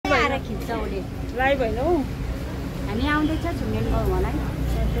आएर खिच्छ उसले लाइभ होइन हौ हामी आउँदैछ झुम्नेन गाउँ मलाई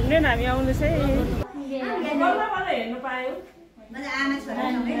झुम्नेन हामी आउँदैछ है हेर्नु पायो आमा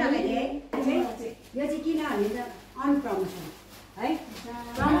छोरासँगै लगाइदिए यो चाहिँ किन भने त अन प्रमोसन है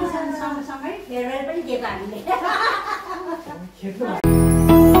प्रमोसन सँगसँगै फेयरवेल पनि दिएको हामीले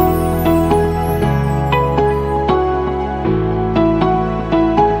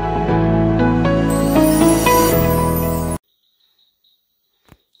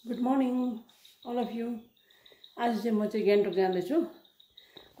good morning all of you आज चाहिँ म चाहिँ गान्तोक जाँदैछु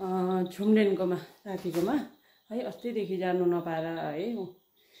झुम्डेनकोमा साथीकोमा है अस्तिदेखि जानु नपाएर है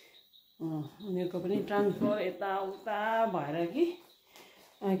उनीहरूको पनि ट्रान्सफर यताउता भएर कि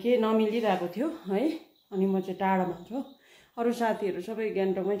के नमिलिरहेको थियो है अनि म चाहिँ टाढामा छु अरू साथीहरू सबै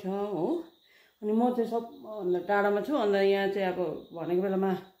गान्तोकमै छ हो अनि म चाहिँ सबभन्दा टाढामा छु अन्त यहाँ चाहिँ अब भनेको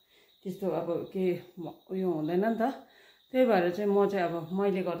बेलामा त्यस्तो अब के उयो हुँदैन नि त त्यही भएर चाहिँ म चाहिँ अब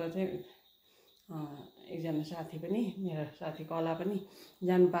मैले गर्दा चाहिँ एकजना साथी पनि मेरो साथी कला पनि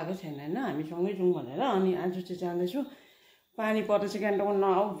जानु पाएको छैन होइन हामी सँगै जाउँ भनेर अनि आज चाहिँ जाँदैछु पानी पर्दैछ गान्तोकमा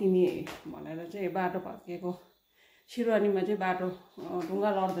नआऊ तिमी भनेर चाहिँ बाटो भत्किएको सिरवानीमा चाहिँ बाटो ढुङ्गा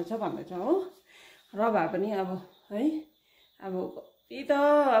लड्दैछ भन्दैछ हो र भए पनि अब है अब कति त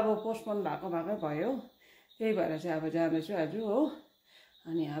अब पोस्टपोन भएकै भयो त्यही भएर चाहिँ अब जाँदैछु आज हो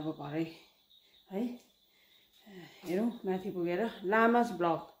अनि अब भरे है हेरौँ माथि पुगेर लामास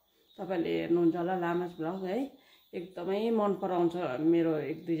ब्लग तपाईँले हेर्नुहुन्छ होला लामास ब्लग है एकदमै मन पराउँछ मेरो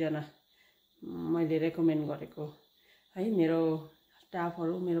एक दुईजना मैले रेकमेन्ड गरेको है मेरो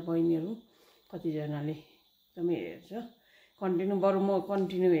स्टाफहरू मेरो बहिनीहरू कतिजनाले एकदमै हेर्छ कन्टिन्यू बरु म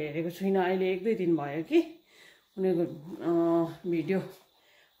कन्टिन्यू हेरेको छुइनँ अहिले एक दुई दिन भयो कि उनीहरूको भिडियो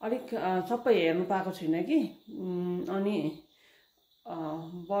अलिक सबै हेर्नु पाएको छुइनँ कि अनि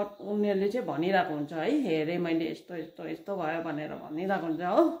बट उनीहरूले चाहिँ भनिरहेको हुन्छ है हेरेँ मैले यस्तो यस्तो यस्तो भयो भनेर भनिरहेको हुन्छ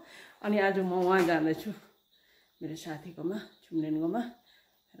हो अनि आज म उहाँ जाँदैछु मेरो साथीकोमा झुम्डेनकोमा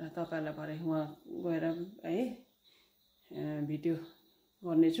र तपाईँहरूलाई भरे उहाँ गएर है भिडियो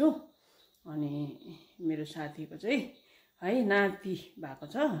गर्नेछु अनि मेरो साथीको चाहिँ है नाति भएको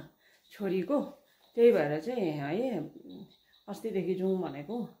छ छोरीको त्यही भएर चाहिँ है अस्तिदेखि जाउँ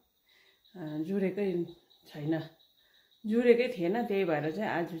भनेको जुरेकै छैन जुरेकै थिएन त्यही भएर चाहिँ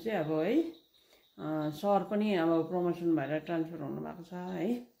आज चाहिँ अब है सर पनि अब प्रमोसन भएर ट्रान्सफर हुनुभएको छ है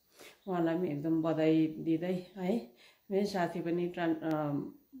उहाँलाई पनि एकदम बधाई दिँदै है मेरो साथी पनि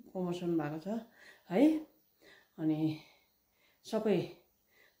प्रमोसन भएको छ है अनि सबै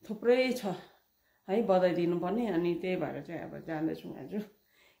थुप्रै छ है बधाई दिनुपर्ने अनि त्यही भएर चाहिँ अब जाँदैछौँ आज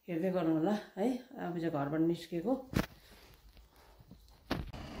हेर्दै गर्नु होला है अब चाहिँ घरबाट निस्केको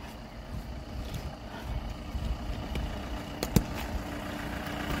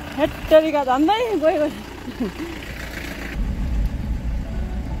हेटरिका झन्दै गयो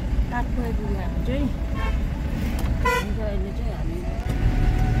काठको आइपुग्यो हामी चाहिँ अहिले चाहिँ हामी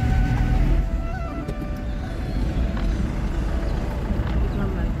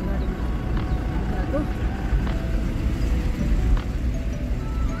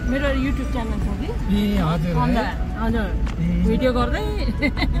मेरो युट्युब च्यानल छ कि हजुर भिडियो गर्दै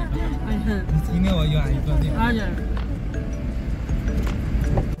हजुर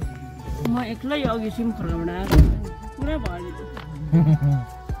म एक्लै अघि सिम खोलाबाट आएको पुरा भयो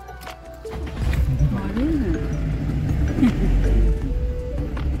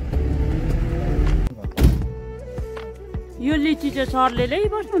यो लिची चाहिँ सरले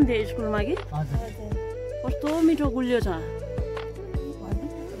ल्याइबस्नुहुन्थ्यो स्कुलमा कि कस्तो मिठो गुलियो छ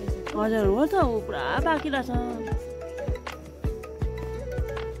हजुर हो त ऊ पुरा पाकिरहेछ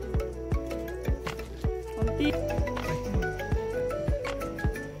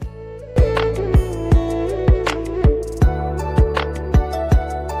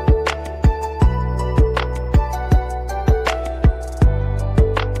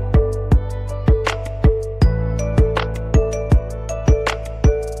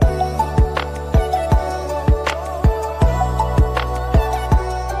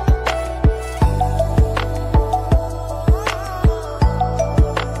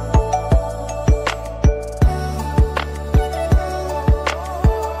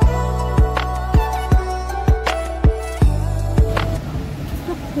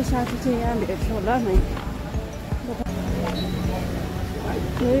साथी चाहिँ यहाँ भेट्छु होला नै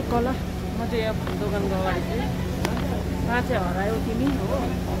यही कला म चाहिँ यहाँ दोकानको अगाडि चाहिँ माछा हरायो तिमी हो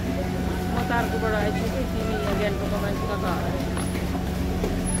म तारकोबाट आइसकेँ तिमी यहाँ गान्तोकको मान्छे कता हरायो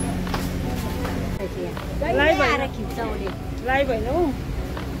लाइभ होइन हौ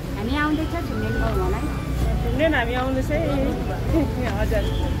हामी आउँदैछ झुम्नेन गाउँ मलाई झुम्नेन हामी आउँदैछ है हजुर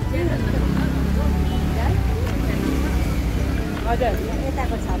हजुर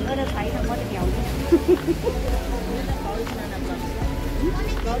यताको छ मेरो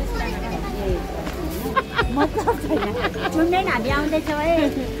छैन हामी आउँदैछौँ है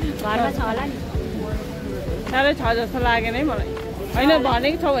घरमा छ होला नि साह्रै छ जस्तो लागेन है मलाई होइन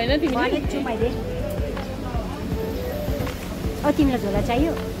भनेको छौ होइन तिमीले भनेको छु मैले तिमीलाई झोला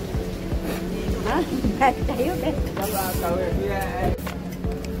चाहियो चाहियो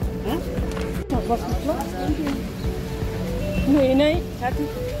होइन है साथी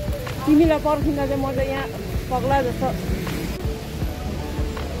तिमीलाई पर्खिँदा चाहिँ म चाहिँ यहाँ पग्ला जस्तो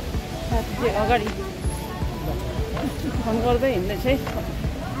साथी चाहिँ अगाडि फोन गर्दै हिँड्दैछ है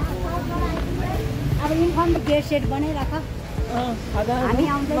अब इन्फर्म गेट सेट बनाइराख हामी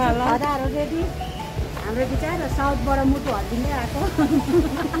आउँदैछौँ खदाहरू रेडी हाम्रो विचार साउथबाट मुटु हल्दिँदै आएको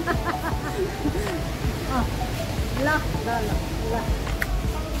ल ल ल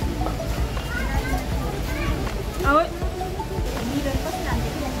ल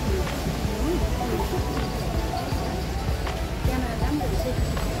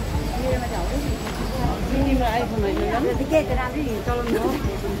आइफोन होइन के राम्रै चलाउनु हो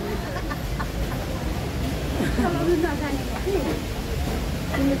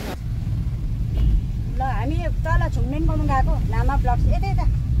ल हामी तल छुम्नेन गाउनु गएको लामा ब्लग्स यता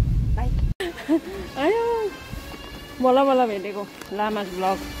भाइ आयो बल्ल बल्ल भेटेको लामा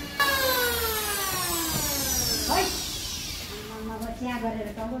ब्लग चिया गरेर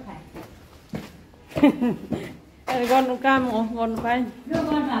टाउको खाए गर्नु काम हो गर्नु पाएँ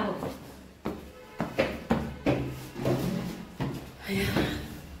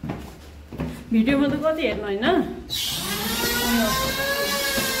भिडियोमा त कति हेर्नु होइन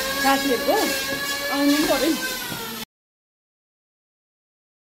साथीहरूको आउनु पनि पऱ्यो नि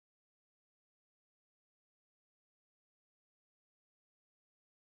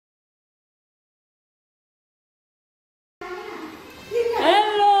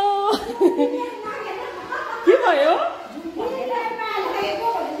हेलो के भयो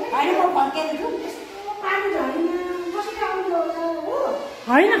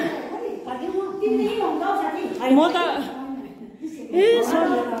होइन म त ए सर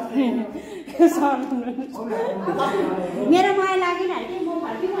मेरो माया लागेन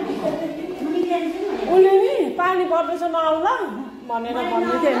उसले नि पानी पर्दैछ नआउला भनेर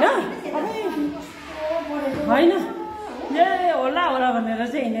भन्दै थियो होइन ए होला होला भनेर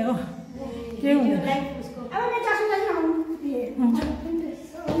चाहिँ हिँडेको के हुन्छ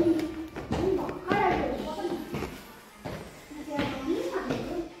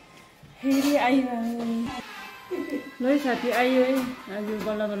फेरि आइयो ल साथी आइयो है आज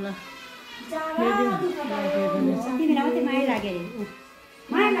बल्ल बल्ल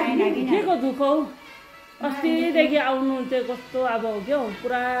के को दुःख हौ अस्तिदेखि आउनु चाहिँ कस्तो अब हो क्या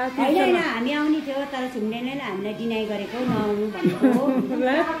पुरा हामी आउने थियो तर छुम्नेले हामीलाई डिनाइ गरेको नआउनु भनेको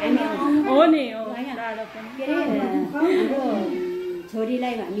हो नि के अरे हाम्रो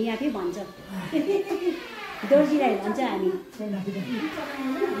छोरीलाई हामी आफै भन्छ दोर्जीलाई भन्छ हामी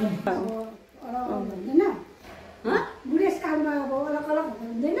बुढेसकालमा अब अलग अलग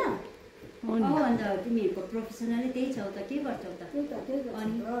हुँदैन अन्त तिमीहरूको प्रोफेसनलै त्यही छौ त के गर्छौ त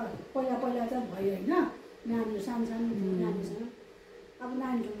अनि पहिला पहिला त भयो होइन नानीहरू सानो सानो नानीसँग अब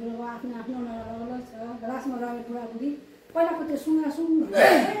नानी ठुल्ठुलो आफ्नो आफ्नो अलग छ लास्टमा रहेको बुढाबुढी पहिलाको त्यो सुँगा सुङ नि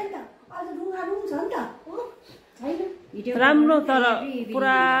त अझ ढुङ्गा रुङ छ नि त छैन राम्रो तर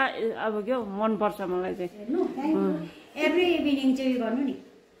पुरा अब के हो मनपर्छ मलाई चाहिँ एभ्री इभिनिङ चाहिँ उयो गर्नु नि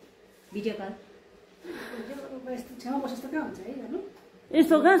भिडियो कल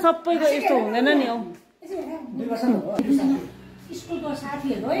यस्तो कहाँ सबैको यस्तो हुँदैन नि हौ स्कुलको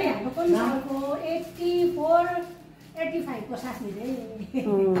साथीहरू है हाम्रो पनि सालको 84 85 को साथीहरू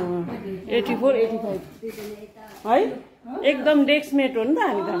 84 85 है एकदम डेस्कमेट हो नि त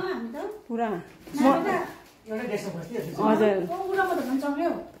हामी त पुरा हजुर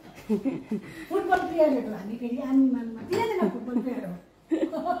फुटबल प्लेयरहरू हामी फेरि आनीमानमा तिनजना फुटबल प्लेयर हो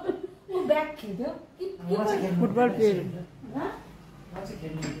ब्याग खेल्थ्यो फुटबल प्लेयर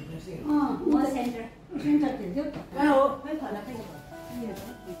सेन्टर खेल्थ्यो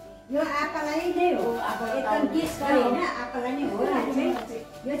यो आप्पालाई नै हो अब एकदम गेस गरे होइन आप्पालाई नै हो यो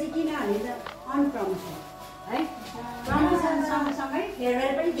चाहिँ किनभने त अनप्रमोसन है प्रमोसन सँगसँगै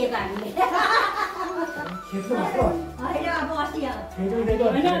फेयरवेल पनि दिएको हामीले होइन अब अस्ति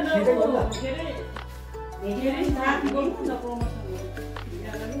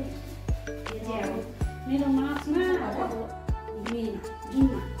मेरो मार्चमा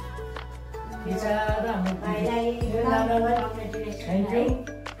भाइलाई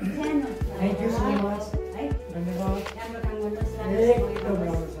Thank you so much.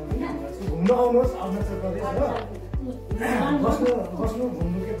 घुम्न आउनुहोस् अरुणाचल प्रदेश हो बस्नु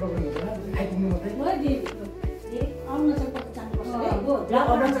घुम्नु के प्रब्लम हुँदैन आइपुग्नु मात्रै अरुणाचल प्रदेश जानुपर्छ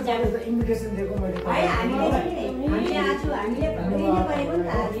इन्भिटेसन दिएको मैले है हामीले आज हामीले गरेको नि त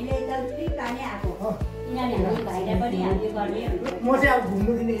हामीले जति पानी आएको किनभने हामी भाइलाई पनि हामीले गर्ने म चाहिँ अब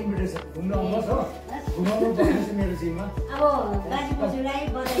घुम्नु दिने इन्भिटेसन घुम्नु आउनुहोस् हो घुमाउनु पर्छ मेरो जिम्मा अब बाजी बोजूलाई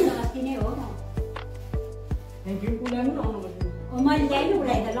बधाई अस्ति नै हो थ्याङ्क यू उसलाई पनि आउनुपर्छ मैले ल्याइनँ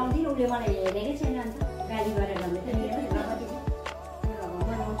उसलाई त लाउँदिनँ उसले मलाई हेरेकै छैन अन्त गाली गरेर लाँदै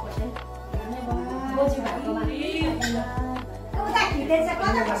बोजू भएकोमा उता खिचेछ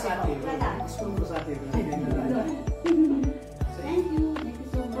कता बसेको स्कुलको साथीहरू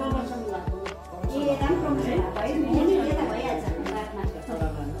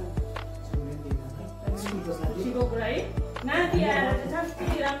खुसीको कुरा है नाति आएर चाहिँ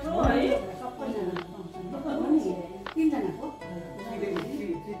साँच्चै राम्रो है तीनजनाको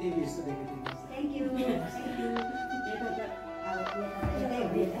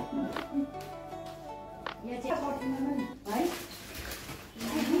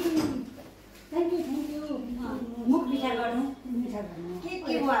मुख मिठा गर्नु के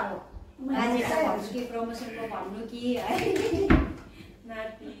भयो अब बाजेको भन्नु कि प्रमोसनको भन्नु कि है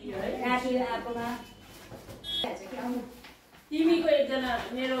नाति आएकोमा तिमीको एकजना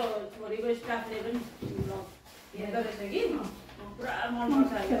मेरो छोरीको स्टाफले पनि हेर्दो रहेछ कि पुरा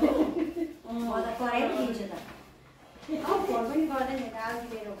मनपर्छ म त कराइ पो दिन्छु त फोन पनि गर्दैन आज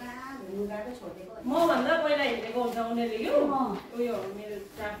मेरो कहाँ घुम्नु गएको छोडेको मभन्दा पहिला हेरेको हुन्छ उनीहरूले यो उयो मेरो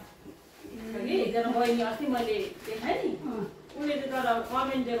स्टाफ कि एकजना बहिनी अस्ति मैले देखाएँ नि उसले चाहिँ तर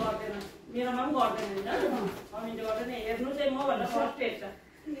कमेन्ट चाहिँ गर्दैन मेरोमा पनि गर्दैन होइन कमेन्ट चाहिँ गर्दैन हेर्नु चाहिँ मभन्दा फर्स्ट हेर्छ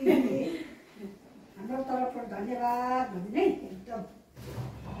हाम्रो तर्फबाट धन्यवाद भनिदिनु है एकदम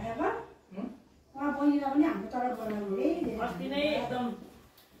उहाँ बहिनीलाई पनि हाम्रो तर्फबाट धेरै अस्ति नै एकदम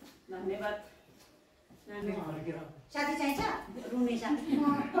धन्यवाद साथी चाहिन्छ रुने साथी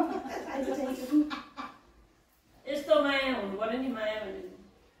यस्तो माया हुनु पर्यो नि माया भने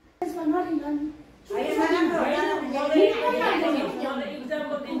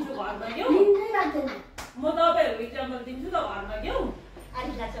इक्जाम्पल दिन्छु घरमा क्या म तपाईँहरूको इक्जाम्पल दिन्छु त घरमा क्या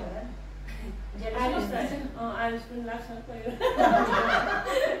आयुष पनि लाग्छ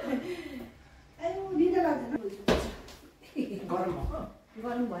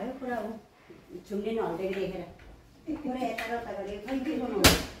गरम भयो पुरा हो झुम्ले नहल्दैको देखेर पुरा यता र उता गरेको खै के बनाउनु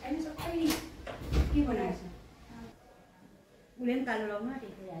अहिले सबै के बनाएको छ उसले पनि कालो लगाउनु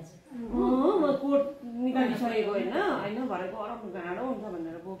आँटेको आज म कोट निकालिसकेको होइन होइन भरे गरम घाँडो हुन्छ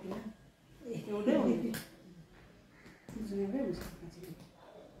भनेर बोकिनँ एउटै हुन्छ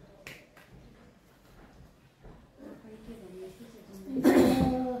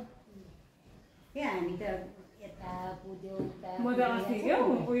के हामी त यता पुग्यो म त अस्ति क्या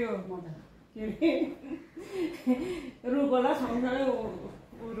उयो के अरे रुखोला सँगसँगै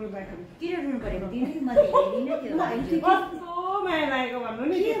रुँदाखेरि किन रुनु परेको दिनै म हेरिनँ त्यो कस्तो माया लागेको भन्नु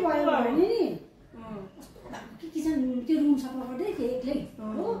नि के भयो भने नि के किसान त्यो रुम सफा गर्दै थिएँ एक्लै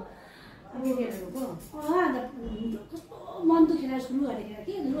हो अब कस्तो मन दुखेर सुरु गरेर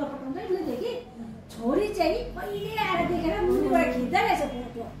कि लुगा पठाउँदै थिएँ कि छोरी चाहिँ कहिले आएर देखेर मुनिबाट खिच्दै रहेछ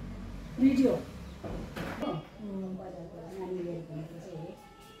फोटो भिडियो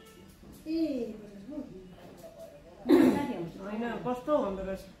होइन कस्तो हुँदो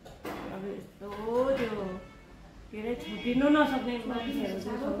रहेछ अब यस्तो त्यो के अरे छुटिनु नसक्ने मान्छेहरू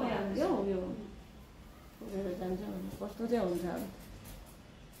चाहिँ सबै आउँथ्यो उयो जान्छ कस्तो चाहिँ हुन्छ अब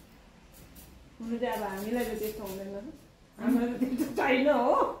हुनु चाहिँ अब हामीलाई चाहिँ त्यस्तो हुँदैन हामीलाई त त्यस्तो छैन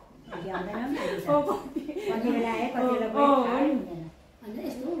हो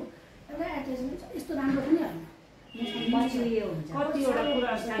यस्तो राम्रो पनि होइन कतिवटा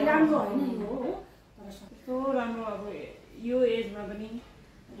कुरा राम्रो होइन यो हो यस्तो राम्रो अब यो एजमा पनि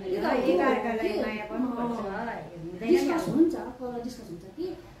डिस्कस हुन्छ कि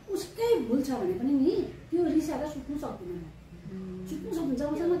उसकै भुल छ भने पनि नि त्यो रिसाएर सुत्नु सक्दैन सुत्नु सक्नु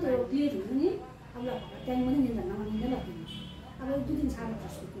जबसम्म त्यो क्लियर हुन्छ नि अब त्यहाँदेखि पनि निन्दा ननिन्दै लाग्दैन अब 1-2 दिन साह्रो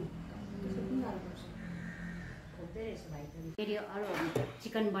पर्छ सुत्नु साह्रो पर्छ खोज्दै रहेछ भाइ फेरि अरू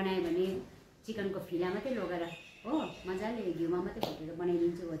चिकन बनायो भने चिकनको फिला मात्रै लगेर हो मजाले घिउमा मात्रै फुटेर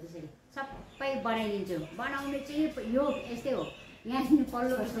बनाइदिन्छु हो त्यसरी सबै बनाइदिन्छु बनाउने चाहिँ यो यस्तै हो यहाँ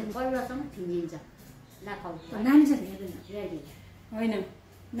पल्लोसम्म थिनिन्छ लाखाउ नानी छ हेर्दैन होइन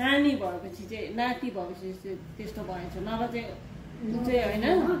नानी भएपछि चाहिँ नाति भएपछि त्यस्तो भएछ नभए चाहिँ होइन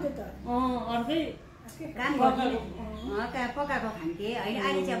अर्कै पकाएको खान्थेँ होइन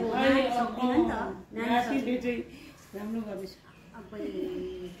अहिले चाहिँ अब सक्दैन नि त नातिले चाहिँ राम्रो गर्दैछ अब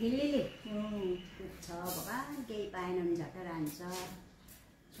ठिलैले छ भगवान् केही पाएन भने झट्ट रान्छ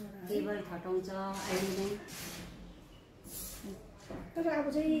टेबल थटाउँछ अहिले नै तर अब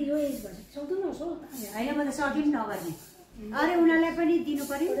चाहिँ यो एज भएपछि सक्दैन होस् हो होइन म त सकिम नगर्ने अरे उनीहरूलाई पनि दिनु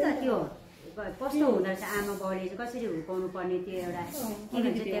पर्यो नि त त्यो कस्तो हुँदो रहेछ आमा बाउले चाहिँ कसरी हुर्काउनु पर्ने त्यो एउटा के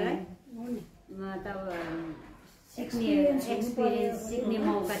भन्छ त्यसलाई तब सिक्ने एक्सपिरियन्स सिक्ने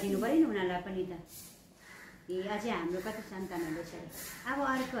मौका दिनु पर्यो नि उनीहरूलाई पनि त ए अझै हाम्रो कति सन्तानहरू छ अब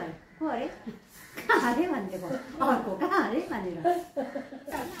अर्को अरे को अरे कहाँ अरे भनिदिएको अर्को कहाँ अरे भनेर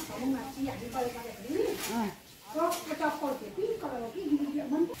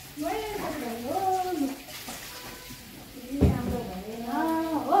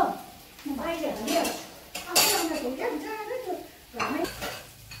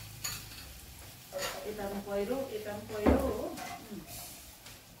पहिरो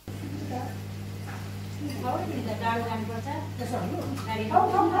टाढो जानुपर्छ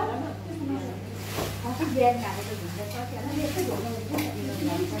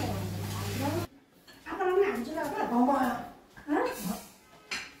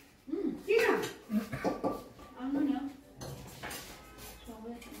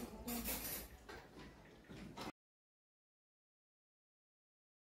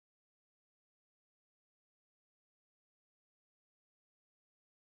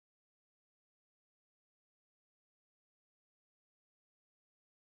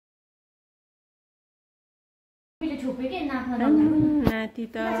नाति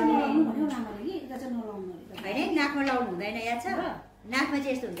त होइन नाकमा लाउनु हुँदैन याद छ नाकमा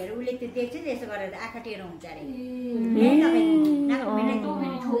चाहिँ यस्तो हुन्छ अरे उसले त्यो देख्छ त्यस्तो गरेर आँखा टेढो हुन्छ अरे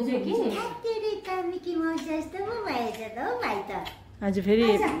आज फेरि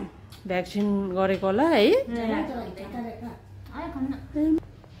भ्याक्सिन गरेको होला है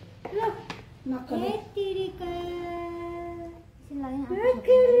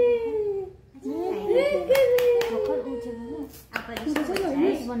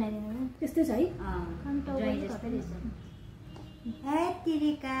त्यस्तै छ है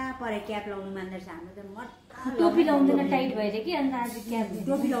पर क्याप लाउनु मान्दैछ हाम्रो त टोपी लाउँदैन टाइट भएर कि अन्त आज क्याप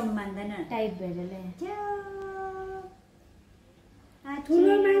टोपी लाउनु मान्दैन टाइट भएर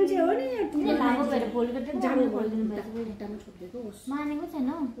ठुलो मान्छे हो नि लामो भएर बोलेको जानु बोल्दिनु खुट्टामा छोडेको होस् मानेको छैन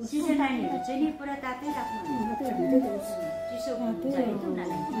चिसो टाइमहरू चाहिँ नि पुरा तातै राख्नु चिसो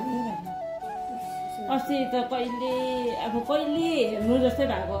अस्ति त कहिले हेर्नु जस्तै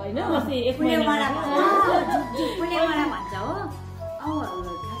भएको होइन अस्ति एक महिना भन्छ हो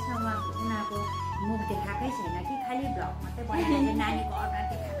खासमा उनीहरूको मुख देखाएकै छैन कि खालि भ्लग मात्रै बनाएर नानीको अनुहार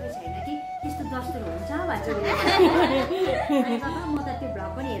देखाएकै छैन कि त्यस्तो दस्तुर हुन्छ भन्छ म त त्यो भ्लग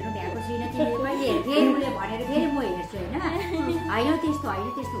पनि हेर्नु भ्याएको छुइनँ तिमीले कहिले फेरि उसले भनेर फेरि म हेर्छु होइन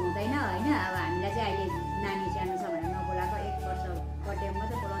त्यस्तो हुँदैन होइन अब हामीलाई चाहिँ अहिले नानी सानो छ भनेर नबोलाएको 1 वर्ष बर्थडे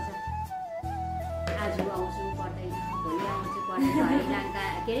मात्रै बोलाउँछ आज आउँछु पर्दैन भोलि आउँछु पर्दैन हरिलाङका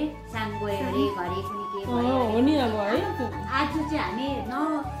के अरे साङ गयो अरे घरि कुनै के हो नि अब है आज चाहिँ हामी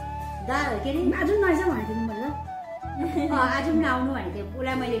के अरे आज नआइज भनेको मैले आज पनि आउनु भनेको थिएँ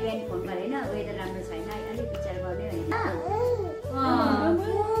उसलाई मैले बिहान फोन गरेँ होइन वेदर राम्रो छैन अलिक विचार गर्ने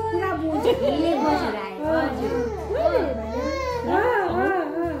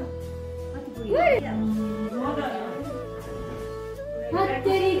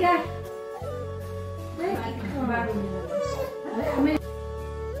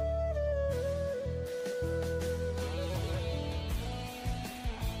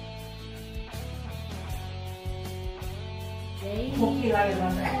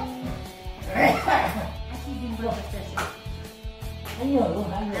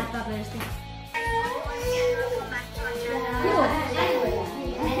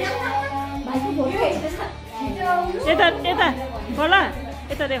यता होला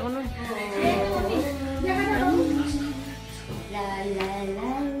यता देखाउनु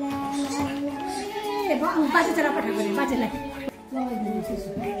बाजे चरा पठाएको नि बाजेलाई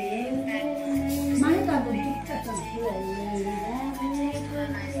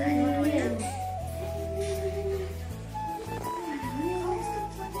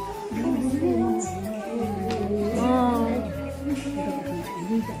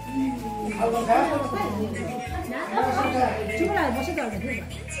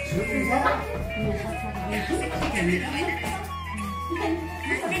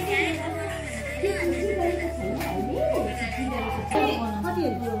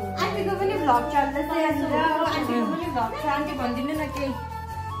आन्टीको पनि भ्लग चल्दैछ आन्टीको पनि भ्लग छ आन्टी भनिदिनु न केही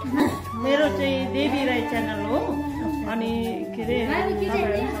मेरो चाहिँ देवी राई च्यानल हो अनि के अरे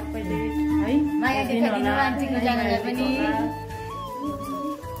सबैले है माया देखाइदिनु आन्टीको च्यानललाई पनि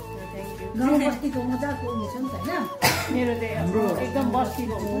गाउँ बस्तीको मजाको हुन्छ नि त होइन मेरो चाहिँ एकदम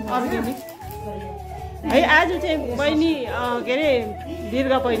बस्तीको अर्ग्यानिक है आज चाहिँ बहिनी के अरे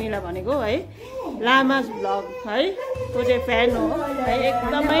दुर्गा बहिनीलाई भनेको है लामास भ्लग है को चाहिँ फ्यान हो है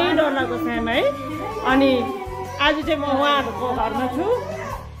एकदमै डरलाग्दो फ्यान है अनि आज चाहिँ म उहाँहरूको घरमा छु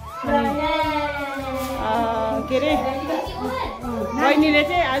अनि के अरे बहिनीले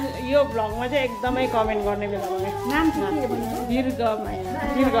चाहिँ आज यो भ्लगमा चाहिँ एकदमै कमेन्ट गर्ने बेला भयो दीर्घ बहिनी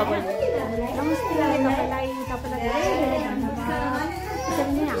नमस्ते तपाईलाई धेरै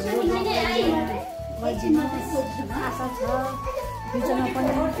आशा छ फ्युचरमा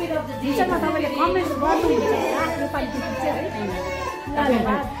तपाईँले कमेन्ट गर्नुहुन्छ नेपाली दिदी चाहिँ है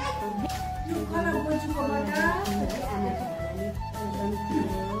धन्यवाद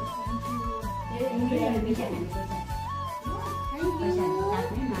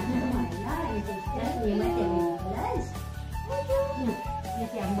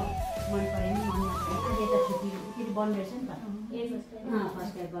मन परेन मन नपरे आज यता छुट्टी बन्द रहेछ नि त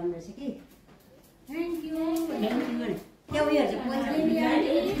फर्स्ट टाइम बन्द रहेछ कि थ्याङ्क यू त्यो उयोहरू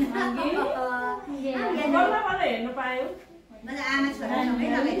हेर्नु पायो आमा छोरासँगै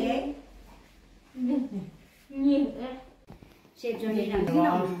लगाइदिए सेप जोडी होइन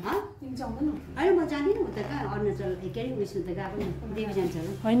म जाँदिनँ उता कहाँ अरुणाचल के अरे उयसमा त गएको नि देवी जान्छ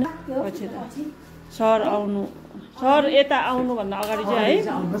होइन पछि त सर यता आउनुभन्दा अगाडि चाहिँ है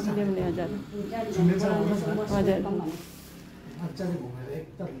ल्याउने हजुर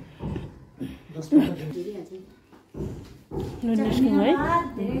निस्क्यौँ है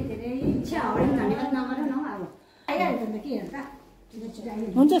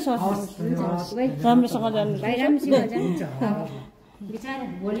हुन्छ सर राम्रोसँग जानु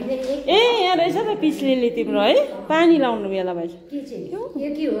ए यहाँ रहेछ त पिस लिली तिम्रो है पानी लाउनु बेला भएछ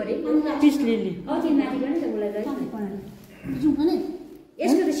पिस लिली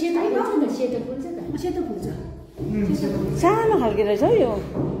सानो खालको रहेछ हौ यो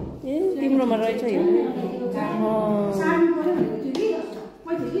ए तिम्रोमा रहेछ यो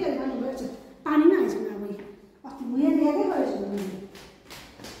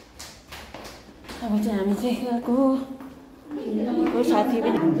अब चाहिँ हामी चाहिँ गएको साथी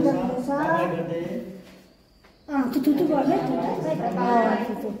पनि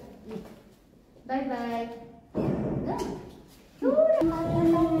बाई बाई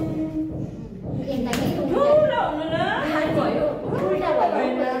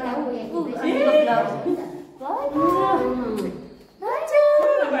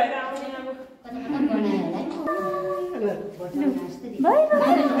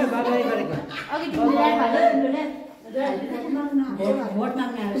भोट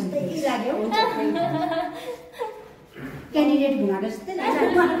माग्ने जस्तै लाग्यो क्यान्डिडेट घुमाएको जस्तै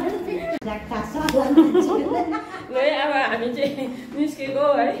अब हामी चाहिँ निस्केको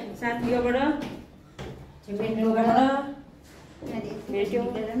है साथीकोबाट भेट्यौँ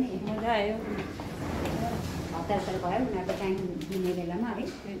मजा आयो हतार भयो उनीहरूको टाइम दिने बेलामा है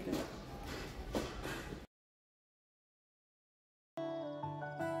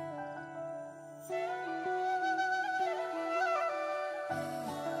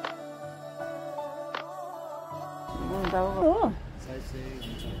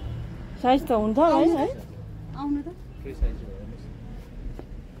साइज त हुन्छ है आउनु त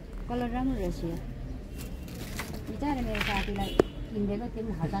कलर राम्रो रहेछ यो बिचारा मेरो साथीलाई किनिदिएको त्यो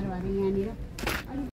पनि 1000 भएर यहाँनिर